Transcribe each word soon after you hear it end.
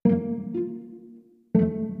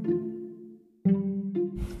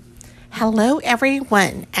Hello,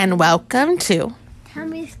 everyone, and welcome to Tell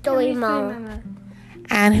Me Story, Mama.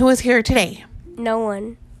 And who is here today? No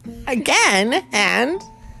one. Again, and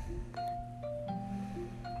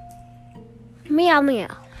Meow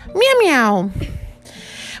meow. Meow Meow.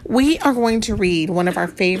 We are going to read one of our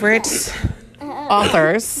favorite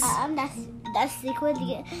authors. That's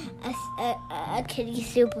secretly a kitty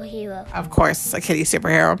superhero. Of course, a kitty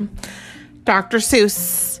superhero. Dr.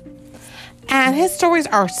 Seuss. And his stories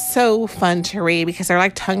are so fun to read because they're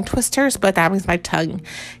like tongue twisters, but that means my tongue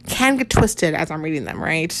can get twisted as I'm reading them,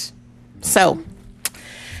 right? So,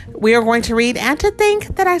 we are going to read And to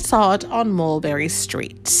Think That I Saw It on Mulberry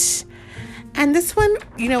Street. And this one,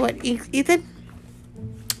 you know what, Ethan?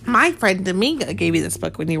 My friend Dominga gave you this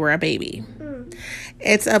book when you were a baby.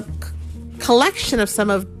 It's a collection of some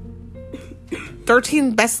of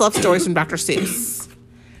 13 best love stories from Dr. Seuss.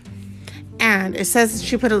 And it says,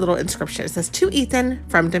 she put a little inscription. It says, to Ethan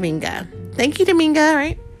from Dominga. Thank you, Dominga,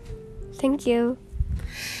 right? Thank you.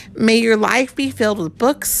 May your life be filled with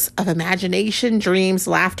books of imagination, dreams,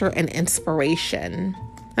 laughter, and inspiration.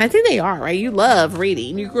 And I think they are, right? You love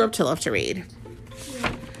reading. You grew up to love to read.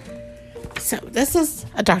 So this is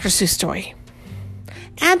a Dr. Seuss story.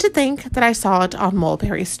 And to think that I saw it on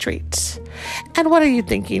Mulberry Street. And what are you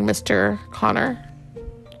thinking, Mr. Connor?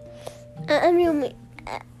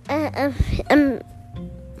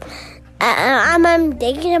 I'm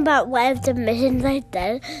thinking about one of the missions I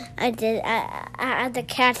did as a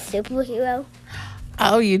cat superhero.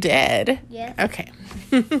 Oh, you did? Yeah. Okay.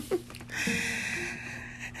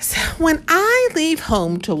 So when I leave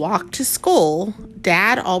home to walk to school,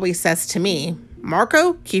 Dad always says to me,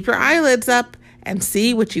 Marco, keep your eyelids up and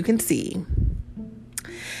see what you can see.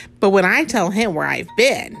 But when I tell him where I've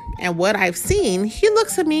been and what I've seen, he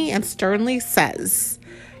looks at me and sternly says,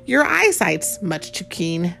 your eyesight's much too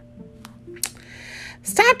keen.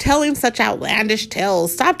 Stop telling such outlandish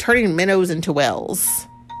tales. Stop turning minnows into whales.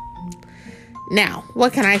 Now,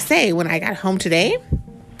 what can I say when I got home today?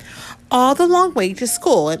 All the long way to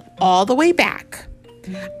school and all the way back.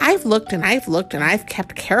 I've looked and I've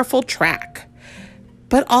kept careful track.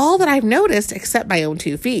 But all that I've noticed, except my own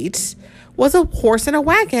 2 feet, was a horse and a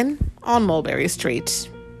wagon on Mulberry Street.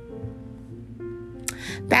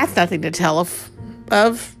 That's nothing to tell of.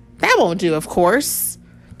 That won't do, of course.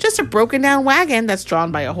 Just a broken down wagon that's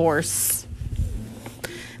drawn by a horse.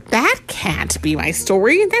 That can't be my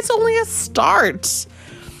story. That's only a start.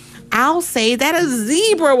 I'll say that a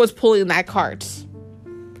zebra was pulling that cart.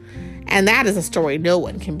 And that is a story no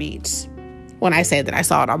one can beat when I say that I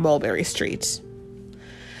saw it on Mulberry Street.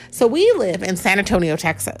 So we live in San Antonio,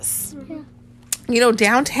 Texas. Mm-hmm. You know,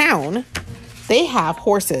 downtown, they have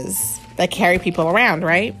horses that carry people around,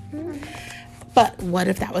 right? Mm-hmm. But what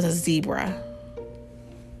if that was a zebra?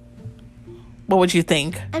 What would you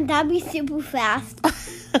think? And that'd be super fast,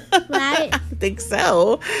 right? I think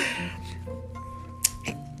so.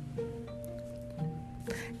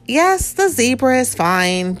 Yes, the zebra is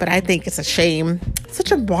fine, but I think it's a shame.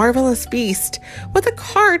 Such a marvelous beast with a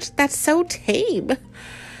cart that's so tame.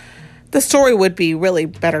 The story would be really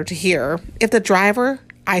better to hear if the driver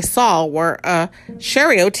I saw were a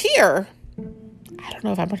charioteer. I don't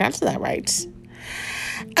know if I'm pronouncing that right.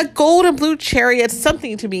 A gold and blue chariot,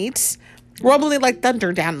 something to meet, rumbling like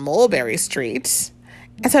thunder down Mulberry Street.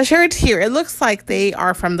 And so charioteer, it looks like they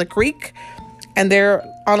are from the Greek, and they're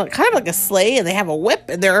on kind of like a sleigh, and they have a whip,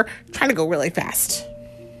 and they're trying to go really fast.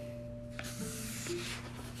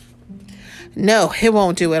 No, it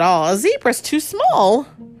won't do at all. A zebra's too small.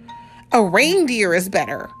 A reindeer is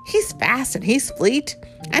better. He's fast and he's fleet,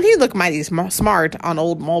 and he look mighty smart on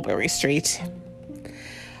old Mulberry Street.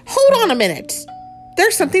 Hold on a minute.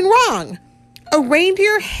 There's something wrong. A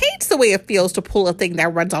reindeer hates the way it feels to pull a thing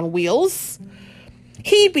that runs on wheels.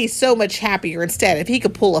 He'd be so much happier instead if he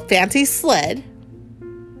could pull a fancy sled.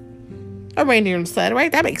 A reindeer and sled, right?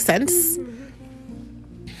 That makes sense.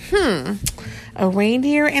 A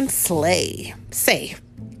reindeer and sleigh. Say,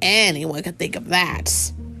 anyone could think of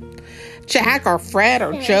that. Jack or Fred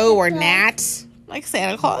or Joe or Nat, like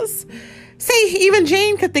Santa Claus. Say, even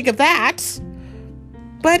Jane could think of that.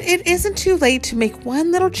 But it isn't too late to make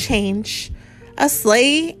one little change. A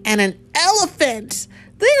sleigh and an elephant.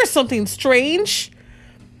 There's something strange.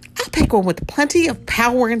 I'll pick one with plenty of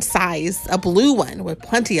power and size. A blue one with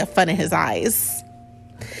plenty of fun in his eyes.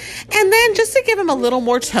 And then, just to give him a little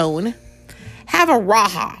more tone, have a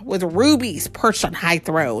Raja with rubies perched on high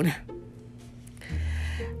throne.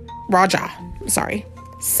 Raja, sorry.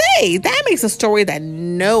 Say, that makes a story that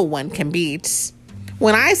no one can beat.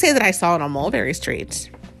 When I say that I saw it on Mulberry Street.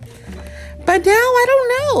 But now I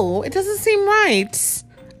don't know. It doesn't seem right.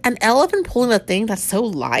 An elephant pulling a thing that's so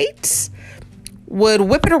light would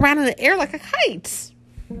whip it around in the air like a kite.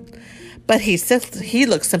 But he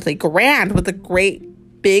looks simply grand with a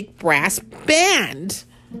great big brass band.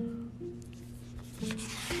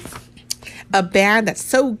 A band that's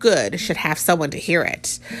so good should have someone to hear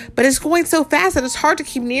it. But it's going so fast that it's hard to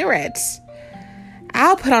keep near it.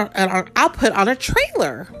 I'll put on a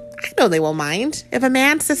trailer. I know they will mind if a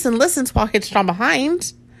man sits and listens while hitched on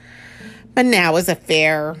behind. But now, is it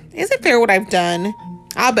fair? Is it fair what I've done?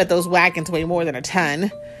 I'll bet those wagons weigh more than a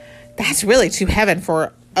ton. That's really too heavy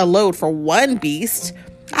for a load for one beast.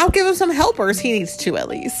 I'll give him some helpers. He needs two at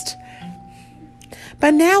least.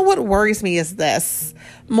 But now what worries me is this.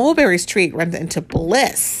 Mulberry Street runs into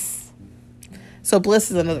Bliss. So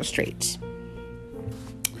Bliss is another street.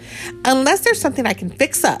 Unless there's something I can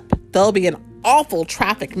fix up, there'll be an awful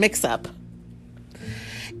traffic mix-up.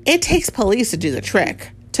 It takes police to do the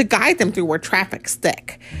trick, to guide them through where traffic's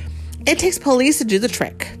thick. It takes police to do the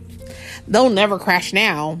trick. They'll never crash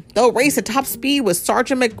now. They'll race at top speed with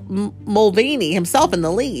Sergeant Mulvaney himself in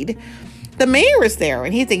the lead. The mayor is there,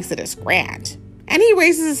 and he thinks it is grand. And he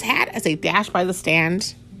raises his hat as they dash by the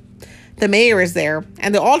stand. The mayor is there,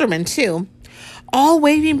 and the aldermen too, all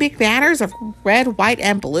waving big banners of red, white,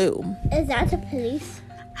 and blue. Is that the police?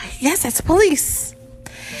 Yes, that's police.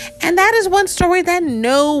 And that is one story that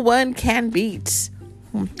no one can beat.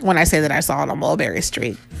 When I say that I saw it on Mulberry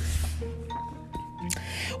Street.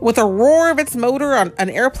 With a roar of its motor, an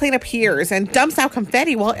airplane appears and dumps out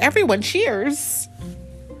confetti while everyone cheers.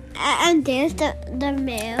 And there's the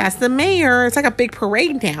mayor. That's the mayor. It's like a big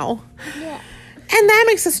parade now. Yeah. And that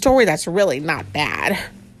makes a story that's really not bad.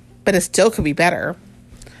 But it still could be better.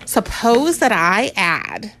 Suppose that I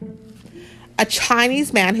add a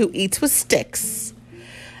Chinese man who eats with sticks,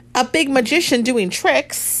 a big magician doing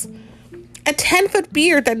tricks, a 10-foot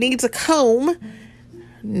beard that needs a comb.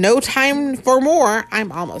 No time for more.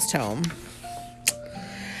 I'm almost home.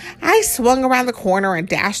 I swung around the corner and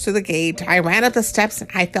dashed through the gate. I ran up the steps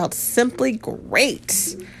and I felt simply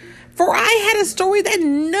great. For I had a story that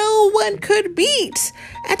no one could beat.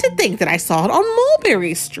 And to think that I saw it on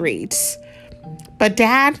Mulberry Street. But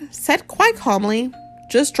Dad said quite calmly,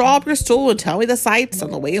 just draw up your stool and tell me the sights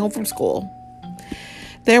on the way home from school.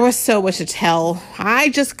 There was so much to tell. I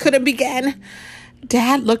just couldn't begin.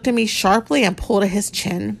 Dad looked at me sharply and pulled at his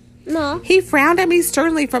chin. No. He frowned at me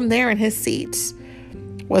sternly from there in his seat.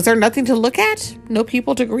 Was there nothing to look at? No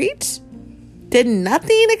people to greet? Did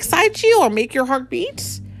nothing excite you or make your heart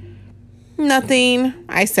beat? Nothing,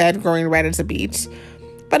 I said, growing red as a beet,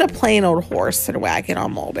 but a plain old horse and wagon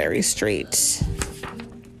on Mulberry Street.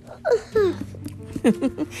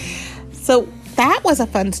 So that was a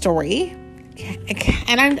fun story.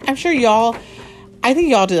 And I'm sure y'all, I think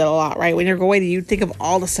y'all do that a lot, right? When you're going, you think of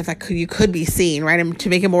all the stuff that you could be seeing, right? And to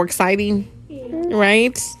make it more exciting,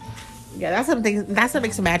 right? Yeah, that's something that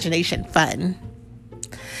makes imagination fun.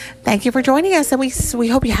 Thank you for joining us, and we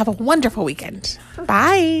hope you have a wonderful weekend.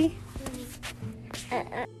 Bye.